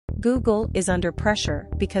Google is under pressure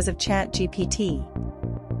because of ChatGPT.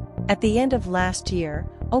 At the end of last year,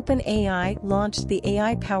 OpenAI launched the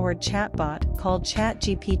AI-powered chatbot called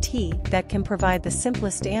ChatGPT that can provide the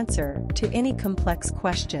simplest answer to any complex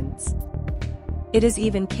questions. It is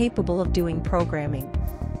even capable of doing programming.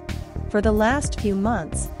 For the last few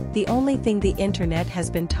months, the only thing the internet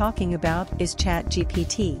has been talking about is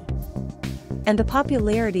ChatGPT. And the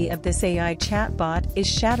popularity of this AI chatbot is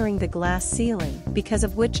shattering the glass ceiling, because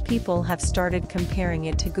of which people have started comparing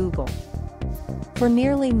it to Google. For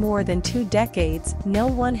nearly more than 2 decades, no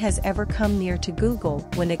one has ever come near to Google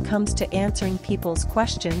when it comes to answering people's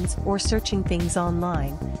questions or searching things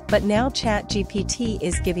online, but now ChatGPT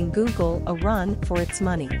is giving Google a run for its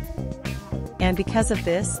money. And because of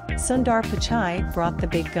this, Sundar Pichai brought the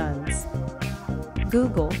big guns.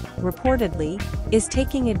 Google, reportedly, is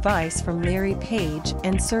taking advice from Larry Page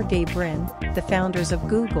and Sergey Brin, the founders of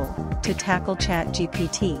Google, to tackle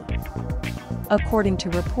ChatGPT. According to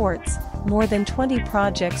reports, more than 20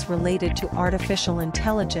 projects related to artificial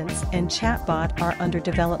intelligence and chatbot are under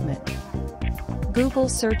development.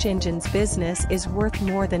 Google's search engine's business is worth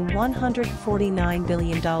more than $149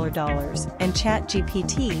 billion, and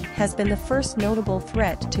ChatGPT has been the first notable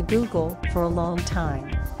threat to Google for a long time.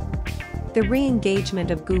 The re-engagement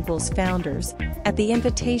of Google's founders, at the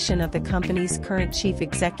invitation of the company's current chief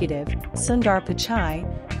executive, Sundar Pichai,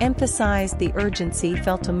 emphasized the urgency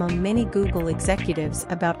felt among many Google executives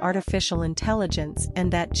about artificial intelligence and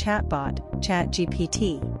that chatbot,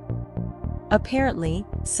 ChatGPT. Apparently,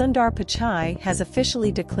 Sundar Pichai has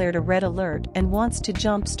officially declared a red alert and wants to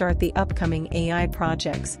jumpstart the upcoming AI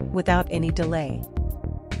projects without any delay.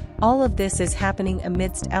 All of this is happening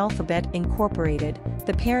amidst Alphabet Incorporated,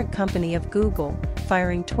 the parent company of Google,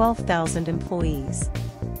 firing 12,000 employees.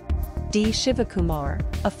 D. Shivakumar,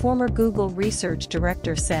 a former Google research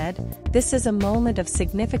director, said, "This is a moment of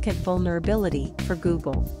significant vulnerability for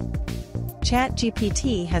Google.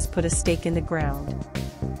 ChatGPT has put a stake in the ground."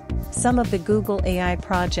 Some of the Google AI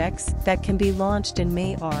projects that can be launched in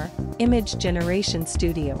May are Image Generation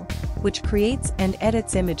Studio, which creates and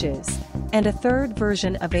edits images, and a third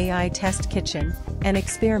version of AI Test Kitchen, an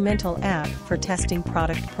experimental app for testing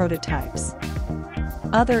product prototypes.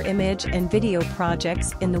 Other image and video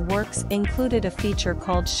projects in the works included a feature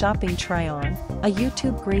called Shopping Try-On, a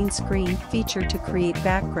YouTube green screen feature to create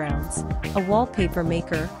backgrounds, a wallpaper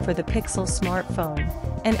maker for the Pixel smartphone,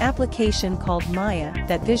 an application called Maya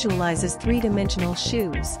that visualizes three-dimensional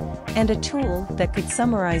shoes, and a tool that could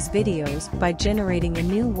summarize videos by generating a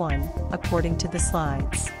new one, according to the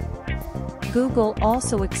slides. Google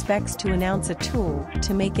also expects to announce a tool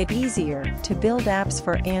to make it easier to build apps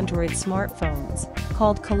for Android smartphones,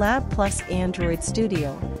 called Collab Plus Android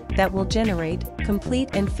Studio, that will generate, complete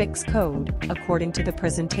and fix code, according to the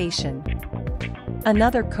presentation.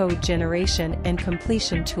 Another code generation and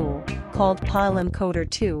completion tool, called Pile Encoder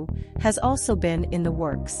 2, has also been in the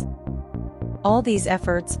works. All these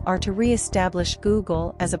efforts are to re-establish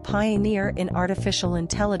Google as a pioneer in artificial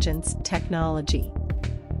intelligence technology.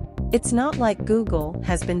 It's not like Google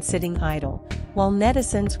has been sitting idle while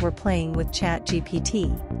netizens were playing with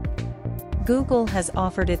ChatGPT. Google has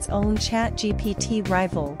offered its own ChatGPT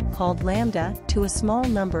rival, called Lambda, to a small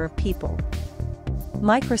number of people.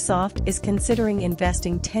 Microsoft is considering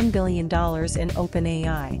investing $10 billion in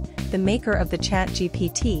OpenAI, the maker of the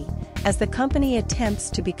ChatGPT, as the company attempts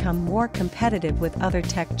to become more competitive with other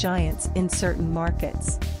tech giants in certain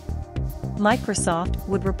markets. Microsoft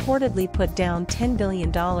would reportedly put down $10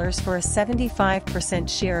 billion for a 75%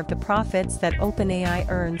 share of the profits that OpenAI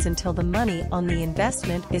earns until the money on the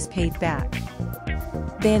investment is paid back.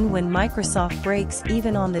 Then when Microsoft breaks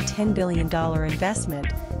even on the $10 billion investment,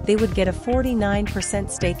 they would get a 49%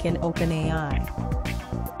 stake in OpenAI.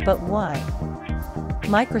 But why?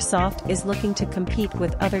 Microsoft is looking to compete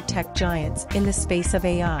with other tech giants in the space of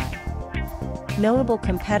AI. Notable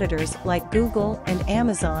competitors like Google and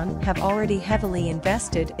Amazon have already heavily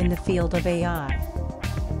invested in the field of AI.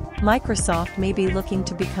 Microsoft may be looking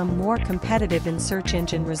to become more competitive in search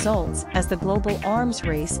engine results as the global arms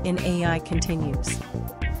race in AI continues.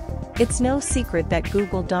 It's no secret that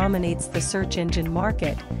Google dominates the search engine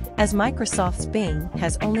market, as Microsoft's Bing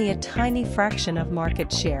has only a tiny fraction of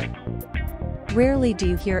market share. Rarely do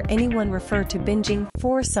you hear anyone refer to binging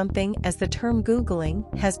for something, as the term Googling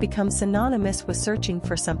has become synonymous with searching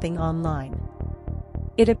for something online.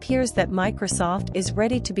 It appears that Microsoft is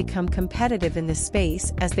ready to become competitive in this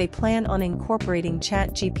space as they plan on incorporating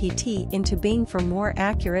ChatGPT into Bing for more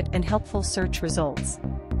accurate and helpful search results.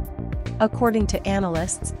 According to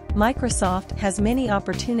analysts, Microsoft has many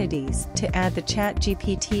opportunities to add the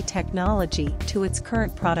ChatGPT technology to its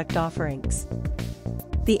current product offerings.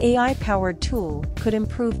 The AI-powered tool could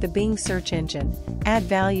improve the Bing search engine, add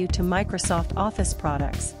value to Microsoft Office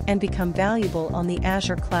products, and become valuable on the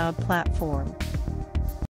Azure cloud platform.